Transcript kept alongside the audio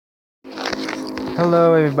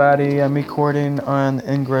Hello everybody, I'm recording on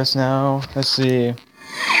Ingress now. Let's see.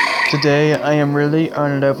 Today I am really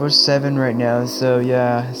on level 7 right now, so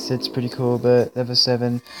yeah, it's pretty cool, but level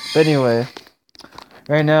 7. But anyway,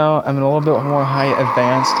 right now I'm a little bit more high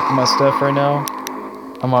advanced in my stuff right now.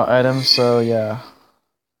 On my items, so yeah.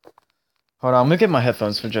 Hold on, I'm gonna get my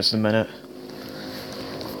headphones for just a minute.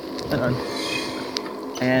 Hold on.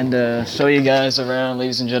 And show you guys around,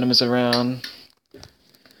 ladies and gentlemen, around.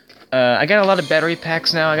 I got a lot of battery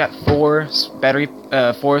packs now. I got four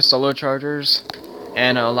solar chargers,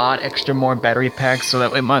 and a lot extra more battery packs, so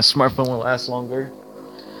that way my smartphone will last longer.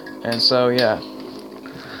 And so yeah,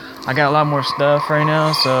 I got a lot more stuff right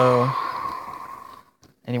now. So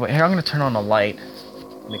anyway, here I'm gonna turn on the light,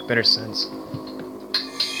 make better sense.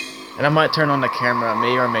 And I might turn on the camera,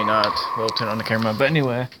 may or may not. We'll turn on the camera, but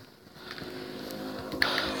anyway,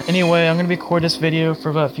 I'm gonna record this video for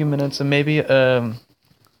about a few minutes, and maybe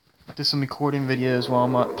do some recording videos while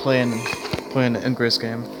I'm not playing the Ingress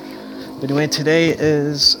game. But anyway, today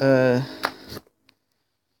is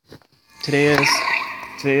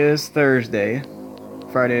Thursday,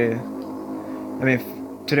 Friday.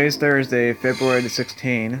 Today's Thursday, February the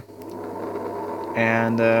 16th,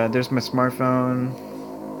 and there's my smartphone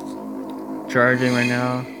charging right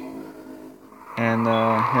now, and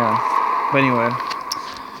yeah. But anyway,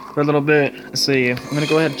 for a little bit, let's see. I'm gonna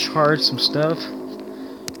go ahead and charge some stuff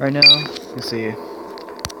right now. Let's see.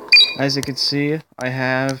 As you can see, I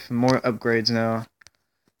have more upgrades now.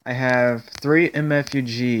 I have 3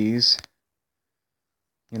 MFUGs.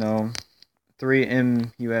 You know, 3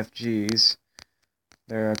 MUFGs.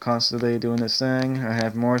 They're constantly doing this thing. I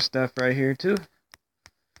have more stuff right here too.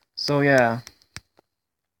 So yeah.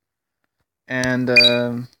 And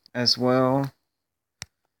as well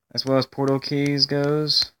as portal keys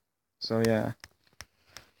goes. So yeah.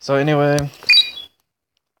 So anyway,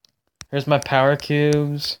 here's my power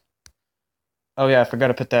cubes. Oh yeah, I forgot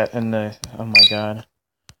to put that in the... Oh my god.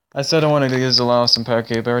 I said I wanted to use the Lost and Power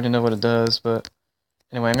Cube. I already know what it does, but...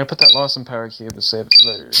 Anyway, I'm gonna put that Lost and Power Cube to save it for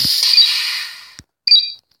later.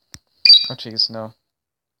 Oh jeez, no.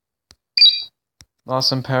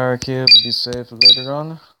 Lost and Power Cube will be saved for later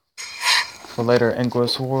on. For later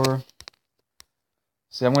Ingress War.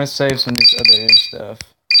 See, I'm gonna save some of this other stuff.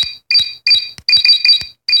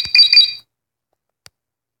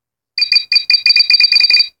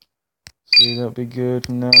 See, that'll be good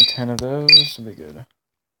from now. 10 of those will be good.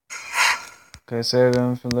 Okay, save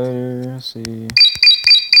them for later. Let's see.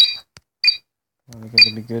 I think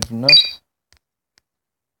it'll be good enough.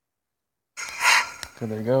 Okay,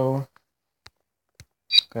 there you go.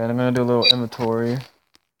 Okay, I'm gonna do a little inventory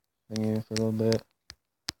thingy for a little bit.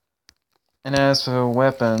 And as for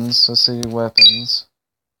weapons, let's see weapons.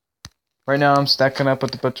 Right now I'm stacking up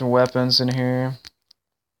with a bunch of weapons in here.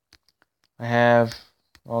 I have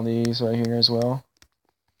all these right here as well.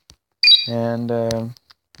 And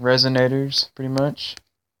resonators, pretty much.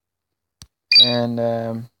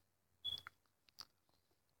 And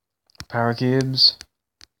power cubes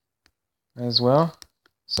as well.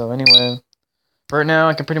 So anyway, right now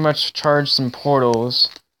I can pretty much charge some portals,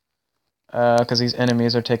 because these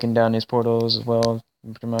enemies are taking down these portals as well,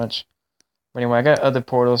 pretty much. But anyway, I got other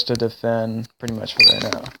portals to defend pretty much for right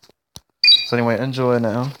now. So anyway, enjoy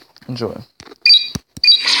now. Enjoy.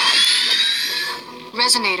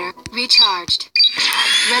 Resonator recharged.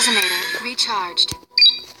 Resonator recharged.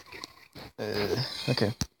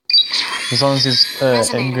 Okay. As long as these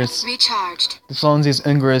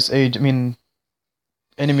Ingress,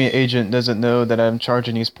 enemy agent doesn't know that I'm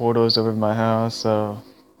charging these portals over my house, so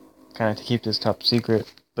kind of to keep this top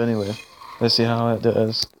secret. But anyway, let's see how it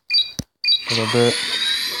does. A little bit.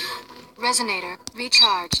 Resonator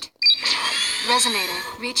recharged. Resonator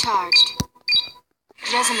recharged.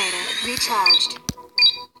 Resonator recharged.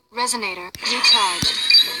 Resonator recharged.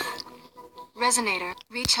 Resonator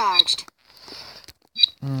recharged.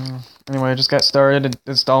 Anyway, I just got started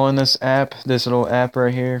installing this little app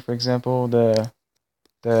right here, for example, the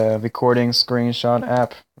recording screenshot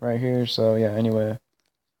app right here. So yeah, anyway.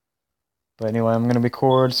 But anyway, I'm gonna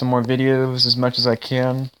record some more videos as much as I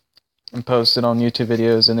can and post it on YouTube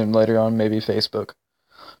videos, and then later on maybe Facebook.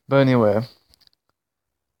 But anyway,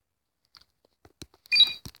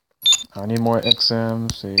 I need more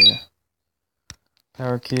XMs. See,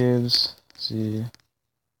 power cubes. See.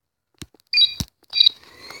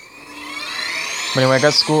 But anyway,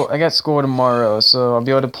 I got school tomorrow, so I'll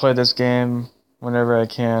be able to play this game whenever I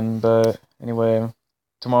can. But anyway,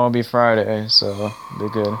 tomorrow will be Friday, so it'll be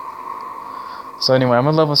good. So anyway, I'm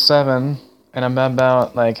at level 7, and I'm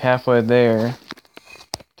about like halfway there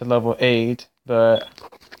to level 8, but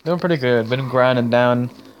doing pretty good. Been grinding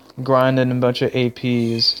grinding a bunch of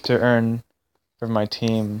APs to earn for my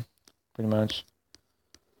team, pretty much.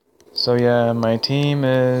 So yeah, my team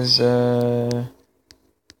is oh,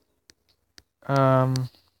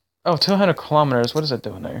 200 kilometers. What is it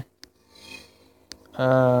doing there?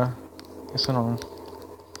 Guess I don't.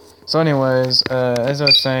 So anyways, as I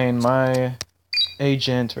was saying, my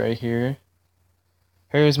agent right here.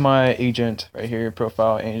 Here's my agent right here,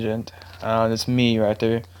 profile agent. That's me right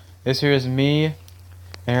there. This here is me,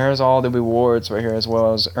 and here's all the rewards right here as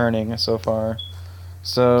well as earning so far.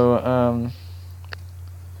 So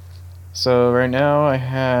so right now I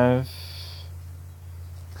have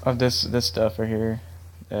of this stuff right here,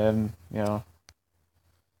 you know.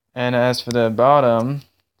 And as for the bottom,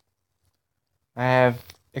 I have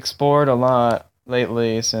explored a lot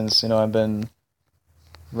lately since, you know, I've been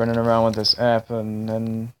running around with this app and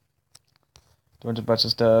doing a bunch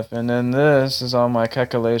of stuff. And then this is all my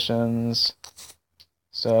calculations,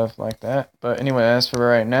 stuff like that. But anyway, as for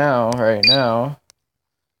right now,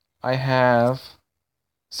 I have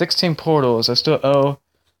 16 portals. I still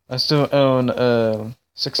own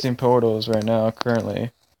 16 portals right now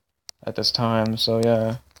currently at this time. So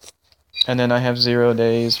yeah. And then I have 0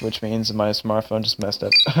 days, which means my smartphone just messed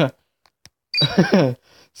up.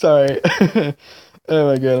 Sorry. Oh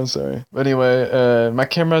my god, I'm sorry. But anyway, my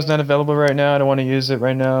camera's not available right now. I don't want to use it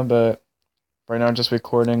right now, but right now I'm just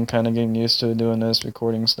recording, kind of getting used to doing this,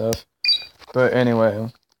 recording stuff. But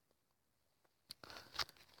anyway,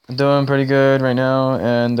 I'm doing pretty good right now,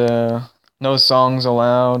 and no songs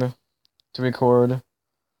allowed to record,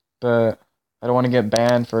 but I don't want to get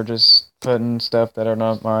banned for just putting stuff that are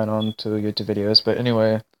not mine onto YouTube videos. But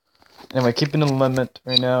anyway, keeping the limit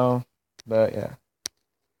right now, but yeah.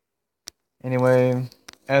 Anyway,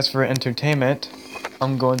 as for entertainment,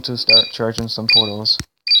 I'm going to start charging some portals.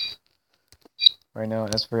 Right now,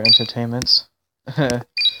 as for entertainments. Much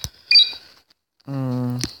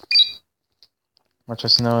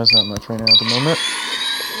as snow is not much right now at the moment.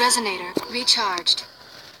 Resonator recharged.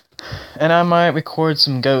 And I might record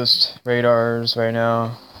some ghost radars right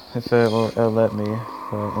now, if it'll let me.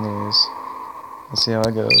 But anyways, let's see how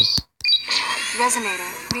it goes.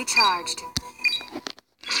 Resonator recharged.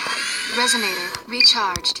 Resonator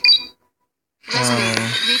recharged. Resonator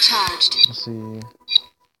recharged. Let's see.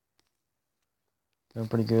 Doing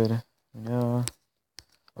pretty good. Yeah.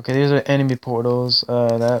 Okay, these are enemy portals.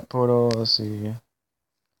 That portal, let's see.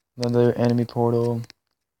 Another enemy portal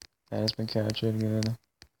that has been captured. Good.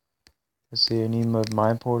 Let's see, any of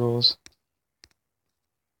my portals.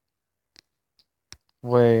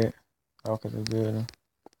 Wait. Okay, they're good.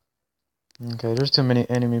 Okay, there's too many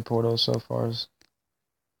enemy portals so far.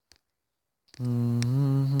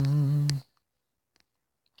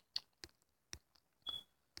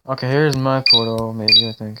 Okay, here's my portal, maybe,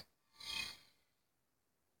 I think.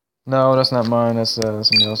 No, that's not mine, that's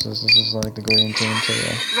somebody else's. This is like the green team, so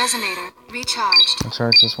yeah. Resonator recharged. I'll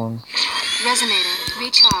charge this one. Resonator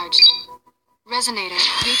recharged. Resonator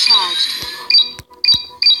recharged.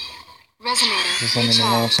 Resonator This is on the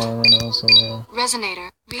long fire right now, so yeah.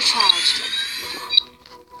 Resonator recharged.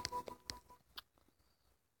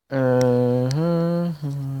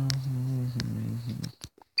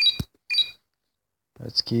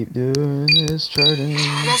 Let's keep doing this charting.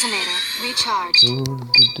 Resonator recharged.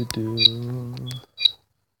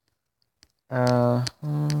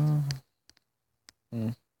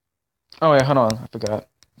 Oh wait, hold on, I forgot.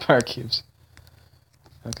 Power cubes.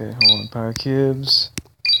 Okay, hold on, power cubes.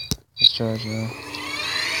 Let's charge now.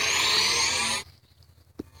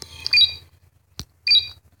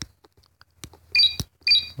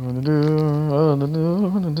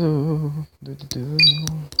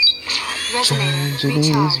 Charging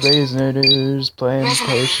these resonators, playing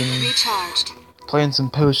some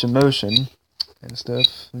potion motion and stuff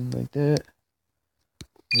like that.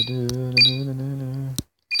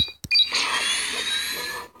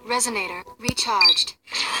 Resonator recharged.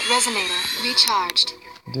 Resonator recharged.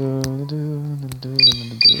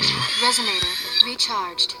 Resonator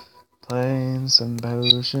recharged. Playing some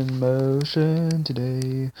potion motion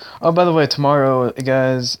today. Oh, by the way, tomorrow,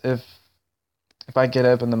 guys, if I get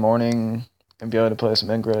up in the morning and be able to play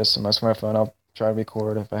some Ingress on my smartphone, I'll try to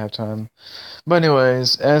record if I have time. But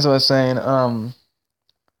anyways, as I was saying, I'm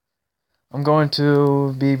going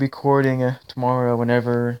to be recording tomorrow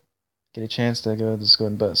whenever I get a chance to go to school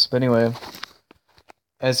and bus. But anyway,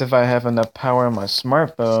 as if I have enough power on my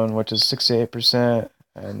smartphone, which is 68%,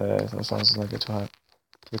 and that sounds like it's too hot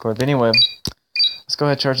to record. But anyway, let's go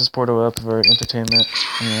ahead and charge this portal up for entertainment.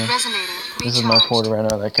 Yeah. This is my portal right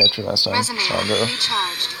now that I captured last time.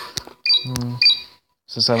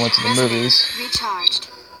 Since I went to the movies.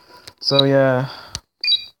 So yeah.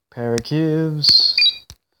 Pair of cubes.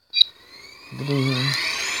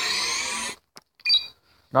 And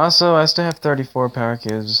also, I still have 34 power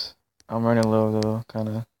cubes. I'm running low though,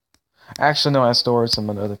 kinda. Actually, no, I stored some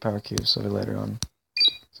of the other power cubes so later on.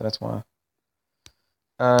 So that's why.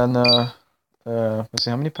 No. Let's see,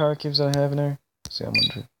 how many power cubes do I have in there? Let's see, I'm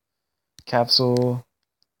wondering. Capsule.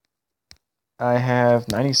 I have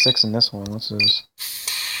 96 in this one. What's this?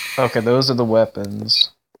 Okay, those are the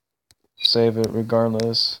weapons. Save it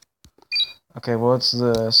regardless. Okay, what's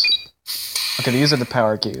this? Okay, these are the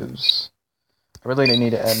power cubes. I really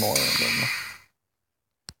need to add more of them.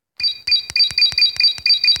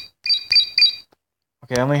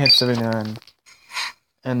 Okay, I only have 79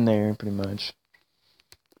 in there, pretty much.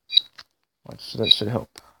 That should help.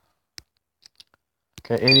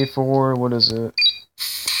 Okay, 84, what is it?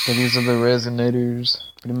 Okay, these are the resonators,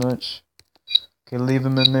 pretty much. Okay, leave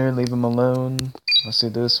them in there, leave them alone. Let's see,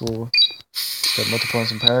 this will start multiplying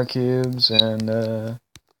some power cubes and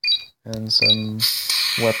some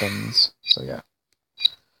weapons. So yeah.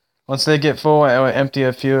 Once they get full, I will empty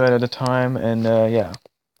a few at a time, and yeah.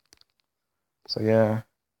 So yeah.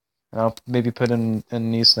 And I'll maybe put in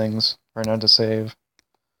these things right now to save.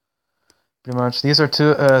 Pretty much. These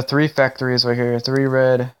are three factories right here. 3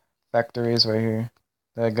 red factories right here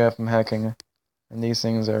that I got from hacking. And these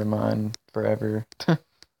things are mine forever.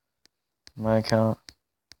 My account.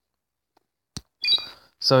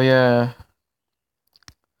 So yeah.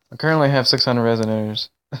 I currently have 600 resonators.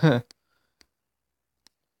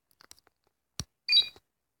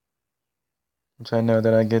 Which I know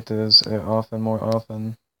that I get those more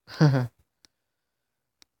often.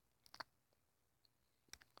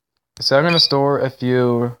 So I'm gonna store a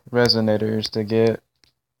few resonators to get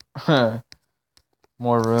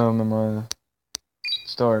more room in my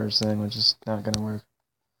storage thing, which is not gonna work.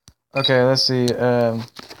 Okay, let's see. I'm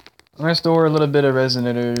gonna store a little bit of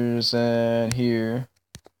resonators here.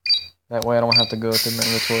 That way I don't have to go through my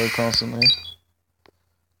inventory constantly.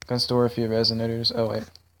 I'm gonna store a few resonators. Oh wait.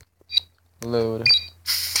 Load.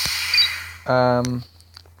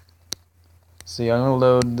 See, I'm gonna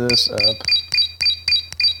load this up.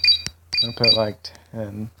 I'm gonna put like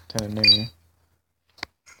 10 in there.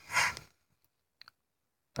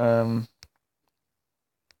 I'm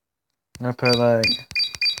gonna put like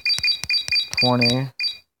 20.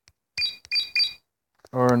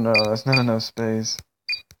 Or no, that's not enough space.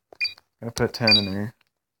 I'm gonna put 10 in there.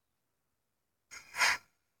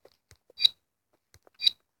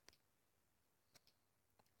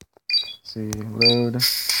 See, load.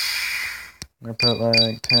 I'm gonna put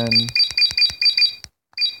like 10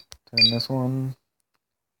 in this one.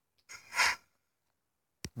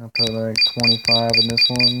 I'm gonna put like 25 in this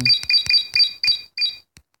one.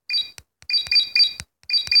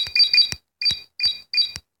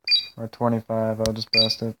 Or 25, I'll just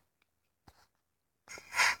bust it.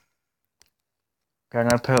 Okay, I'm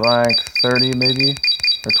gonna put like 30 maybe,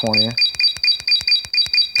 or 20.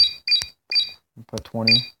 I'll put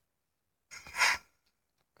 20.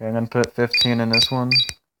 Okay, I'm gonna put 15 in this one.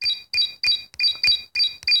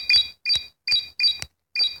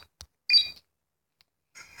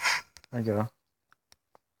 There you go.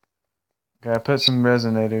 Okay, I put some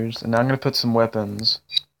resonators, and now I'm gonna put some weapons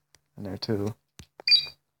in there too.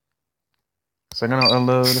 So I'm gonna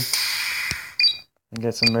unload and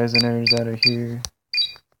get some resonators out of here.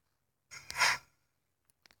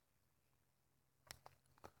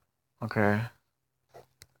 Okay.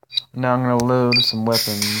 Now I'm gonna load some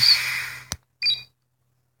weapons.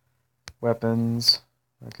 Weapons.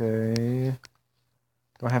 Okay.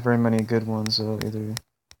 Don't have very many good ones though either.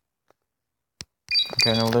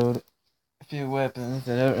 Okay, I'm gonna load a few weapons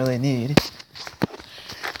that I don't really need.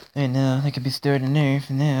 Right now, they could be stored in there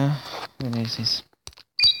for now. Who needs these?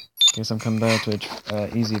 Guess I'm coming back to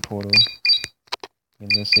a easy portal.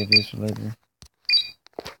 Let's save this for later.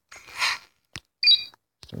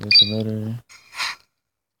 Store this for later.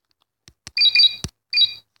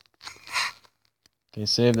 Okay,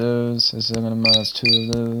 save those. This is gonna minus 2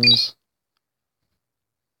 of those.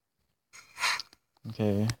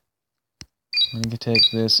 Okay. I'm gonna take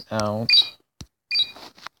this out.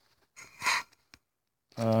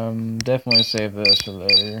 Definitely save this for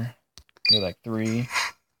later. Get like 3.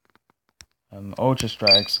 Ultra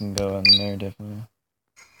strikes can go in there definitely.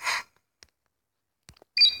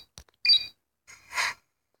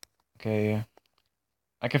 Okay.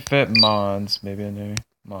 I could fit mods maybe in there.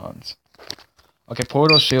 Mods. Okay,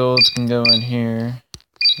 portal shields can go in here.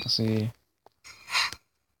 Let's see.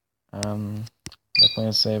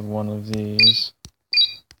 Definitely save one of these.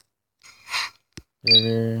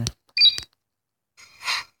 There.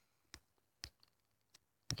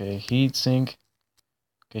 Okay, heat sink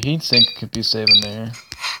Okay, heatsink could be saving there.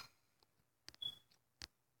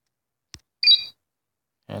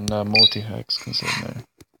 And multi-hex can save in there.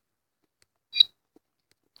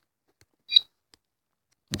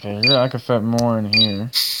 Okay, yeah, I could fit more in here.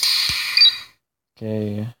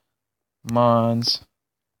 Okay, mods.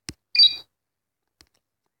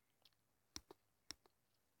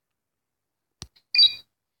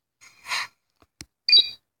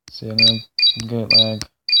 See, I'm gonna get like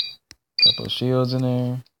a couple of shields in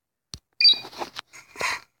there.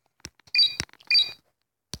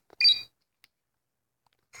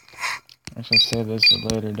 I should save this for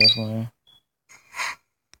later, definitely.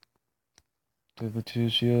 Do the 2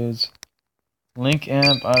 shields. Link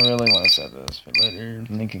amp, I really want to save this for later.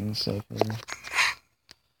 Linking stuff.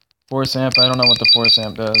 Force amp, I don't know what the force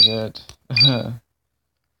amp does yet.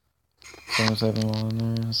 77 in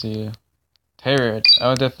there. Let's see. Turret, I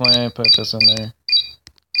would definitely put this in there.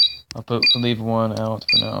 I'll leave one out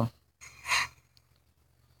for now.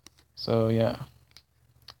 So yeah.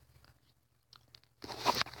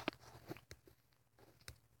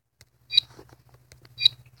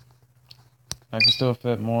 I can still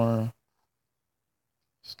fit more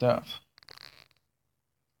stuff.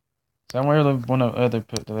 So I'm really want to other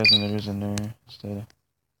put the resonators in there instead.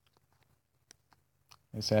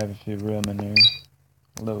 Let's have a few room in there.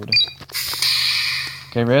 Load.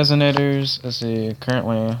 Okay, resonators. Let's see.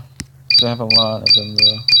 Currently, still have a lot of them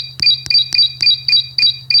though.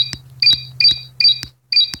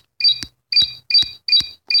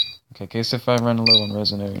 Okay, case if I run low on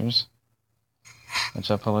resonators,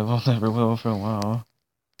 which I probably will never will for a while.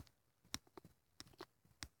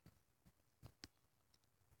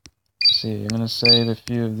 Let's see. I'm gonna save a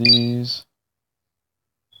few of these.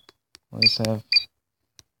 Let's have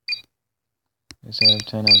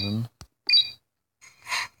 10 of them.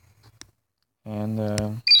 And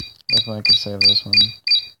definitely I could save this one.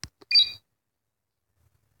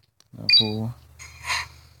 No fool.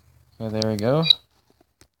 Okay, there we go.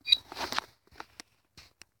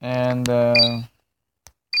 And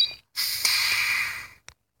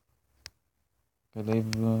could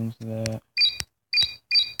leave room to that.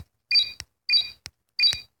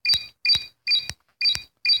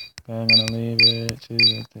 Okay, I'm gonna leave it to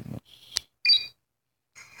the thickness.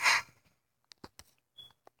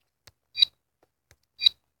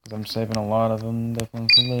 Because I'm saving a lot of them, definitely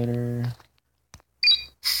for later.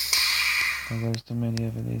 There's too many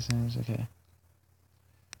of these things. Okay.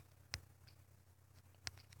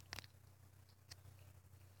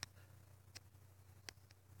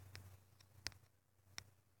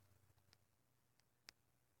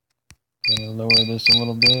 Gonna lower this a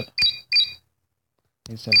little bit.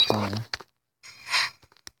 Let's have 20.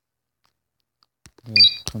 Good,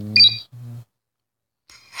 20.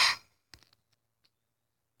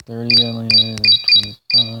 30, I only have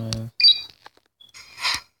 25.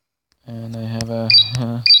 And I have a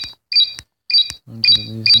bunch of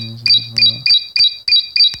these things.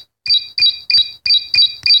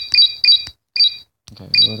 Okay, I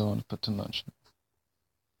really don't want to put too much.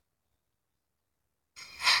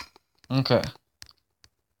 Okay.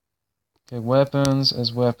 Okay, weapons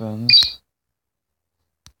as weapons.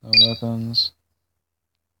 No weapons.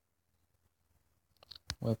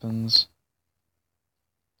 Weapons.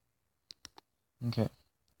 Okay.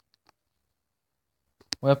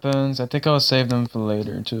 Weapons, I think I'll save them for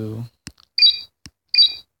later too.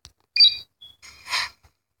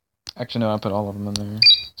 Actually, no, I'll put all of them in there.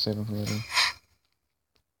 Save them for later.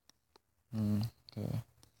 Okay.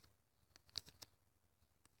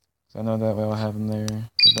 So I know that way I'll have them there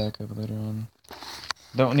for backup later on.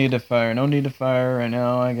 Don't need to fire. No need to fire right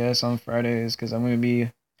now, I guess, on Fridays, because I'm going to be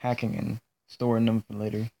hacking and storing them for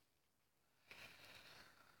later.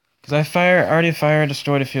 Because I already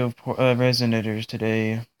destroyed a few resonators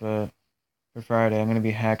today, but for Friday I'm going to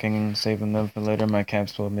be hacking and saving them for later in my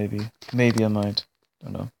capsule, maybe. Maybe I might.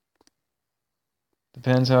 Don't know.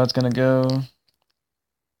 Depends how it's going to go.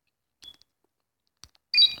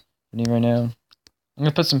 Right now. I'm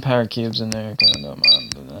going to put some power cubes in there, kind of don't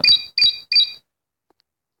mind doing that.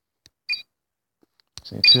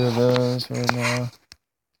 See, 2 of those right now.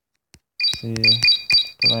 See,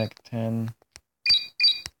 put like 10.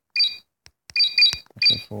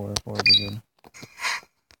 Actually 4 would be good.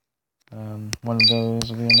 One of those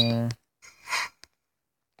will be in there.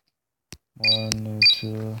 1,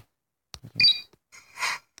 2.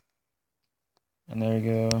 And there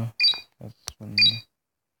you go. That's one.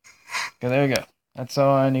 Okay, there we go. That's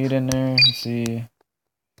all I need in there. Let's see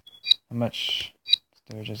how much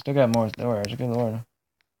storage. I still got more storage. Good lord.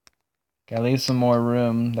 Gotta leave some more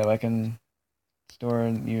room that I can store.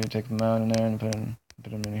 You take them out in there and put them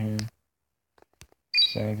in here.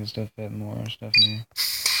 So I can still fit more stuff in here.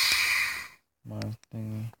 My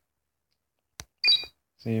thingy.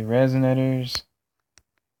 See, resonators.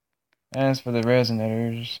 As for the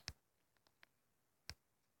resonators,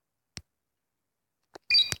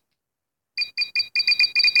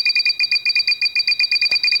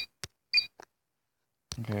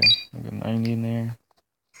 okay, we got 90 in there.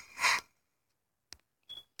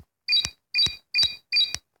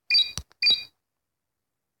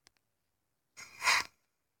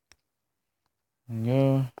 There we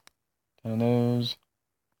go. 10 of those.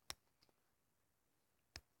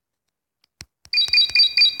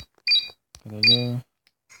 There we go.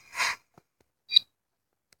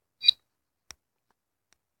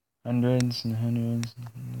 Hundreds and hundreds and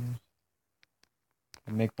hundreds.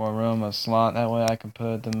 Make more room, a slot, that way I can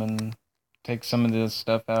put them in, take some of this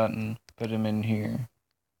stuff out and put them in here.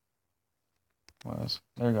 There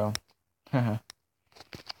we go. Alright,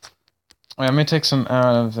 let me take some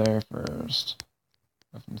out of there first.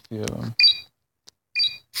 A few of them.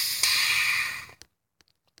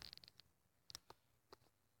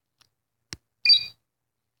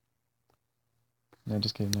 No,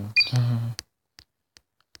 just kidding, no.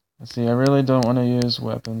 Let's see, I really don't want to use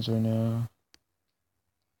weapons right now.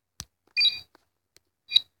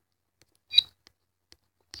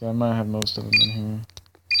 So I might have most of them in here.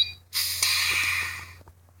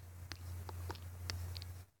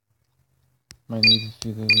 Might need a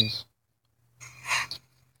few of those.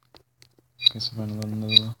 Guess I find a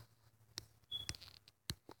little.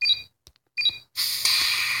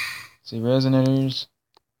 See, resonators.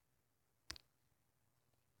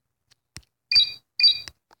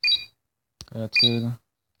 Okay, that's good.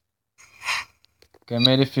 Okay, I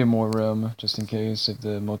made a few more room just in case if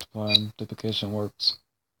the multiply and duplication works.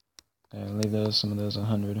 And leave those, some of those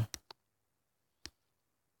 100.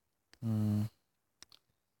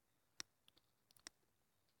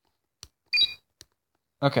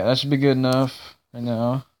 Okay, that should be good enough right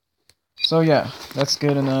now. So yeah, that's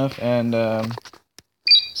good enough. And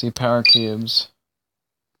see, power cubes.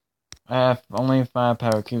 I have only 5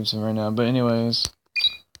 power cubes right now, but anyways,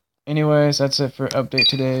 that's it for update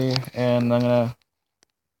today, and I'm gonna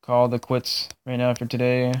call the quits right now for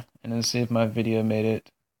today, and then see if my video made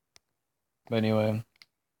it. But anyway,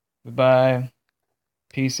 goodbye,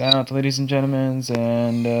 peace out, ladies and gentlemen,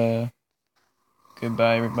 and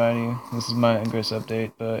goodbye, everybody. This is my Ingress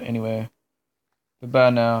update, but anyway, goodbye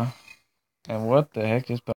now. And what the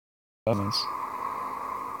heck is buttons?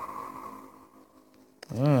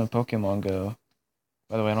 Pokemon Go.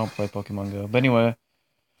 By the way, I don't play Pokemon Go. But anyway,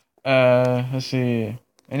 let's see.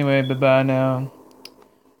 Anyway, bye-bye now.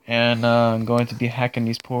 And I'm going to be hacking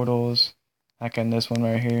these portals. Hacking this one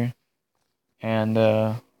right here. And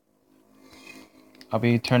I'll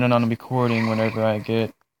be turning on the recording whenever I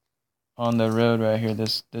get on the road right here.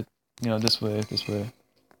 This way.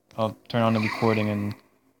 I'll turn on the recording and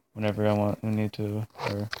whenever I need to,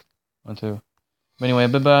 or want to. But anyway,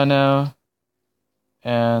 bye-bye now.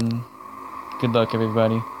 And good luck,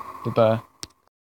 everybody. Goodbye.